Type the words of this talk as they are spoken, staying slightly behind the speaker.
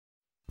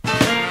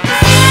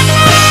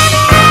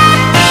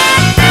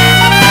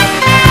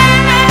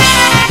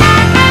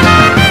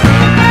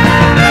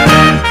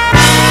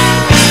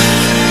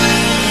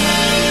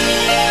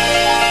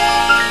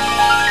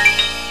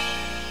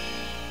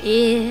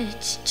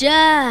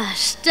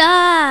just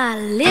a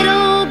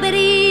little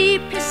bitty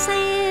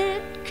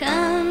pissant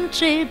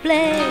country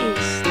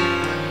place.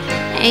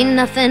 Ain't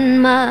nothing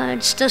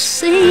much to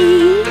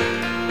see,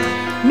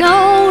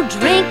 no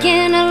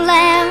drinking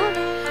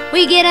allowed.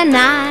 We get a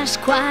nice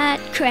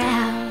quiet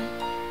crowd,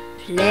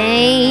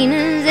 plain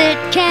as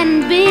it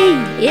can be.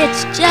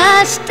 It's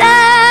just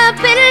a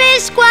piddly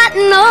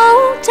squatting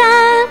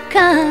old-time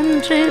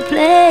country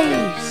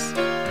place.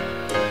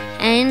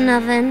 Ain't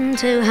nothing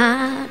too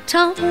high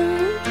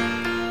tone,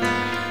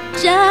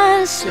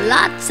 just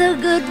lots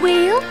of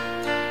goodwill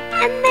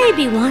and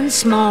maybe one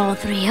small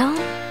thrill.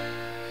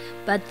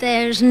 But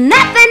there's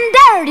nothing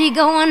dirty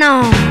going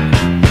on.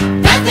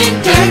 Nothing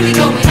dirty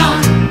going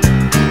on.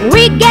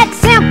 We get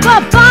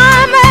simple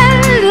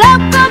farmers,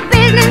 local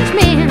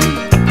businessmen,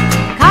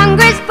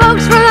 Congress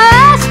folks from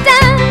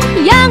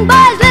Austin, young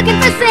boys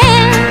looking for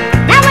sin.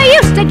 Now we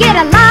used to get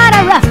a lot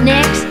of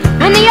roughnecks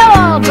when the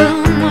oil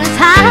boom was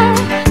high,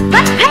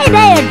 but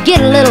payday'd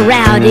get a little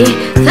rowdy.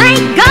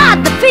 Thank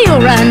God the field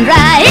run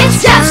dry.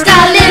 It's just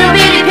a little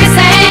bitty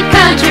pissant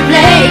country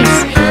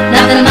place.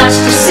 Nothing much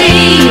to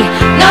see,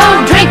 no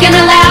drinking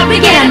allowed.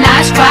 We get a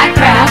nice quiet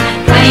crowd,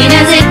 plain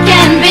as it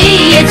can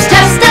be. It's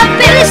just a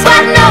Billy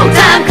Squatting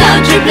old-time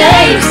country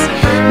place.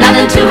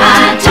 Nothing too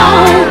high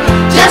tone,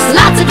 just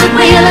lots of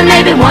goodwill and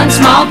maybe one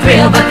small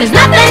thrill. But there's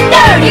nothing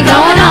dirty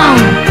going on.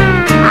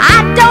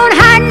 I don't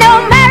hire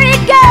no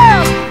married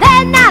girls,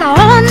 they're not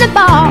on the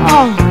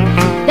ball.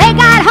 They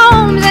got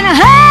homes and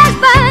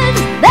husbands,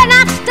 they're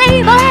not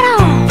stable at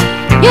all.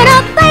 You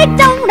know, they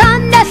don't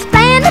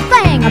understand a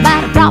thing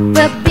about a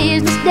proper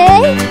business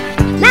day.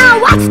 Now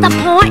what's the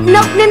point in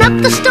opening up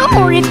the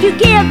store if you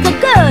give the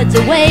goods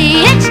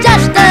away? It's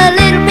just a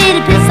little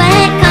bitty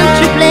pissant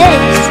country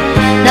place.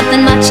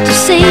 Nothing much to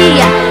see,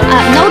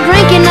 no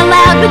drinking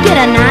allowed. We get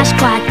a nice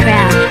quiet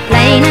crowd,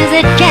 plain as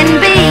it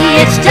can be.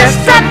 It's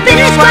just a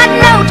bitty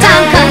squatting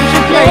old-time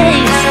country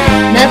place.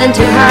 Nothing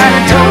too hard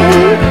to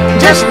tone,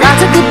 just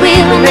lots of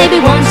goodwill and maybe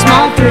one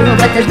small thrill.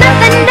 But there's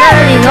nothing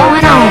dirty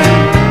going on.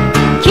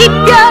 Keep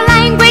your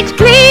language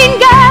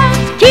clean, girls,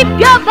 keep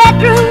your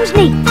bedrooms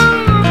neat,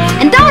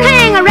 and don't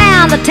hang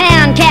around the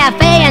town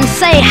cafe and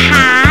say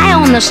hi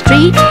on the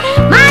street.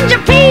 Mind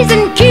your P's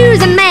and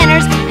Q's and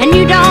manners, and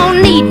you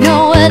don't need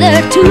no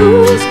other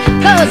tools,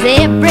 'cause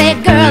every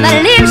girl that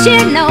lives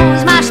here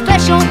knows my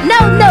special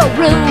no-no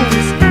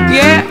rules.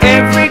 Yeah,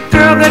 every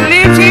girl that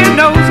lives here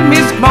knows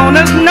Miss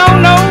Mona's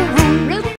no-no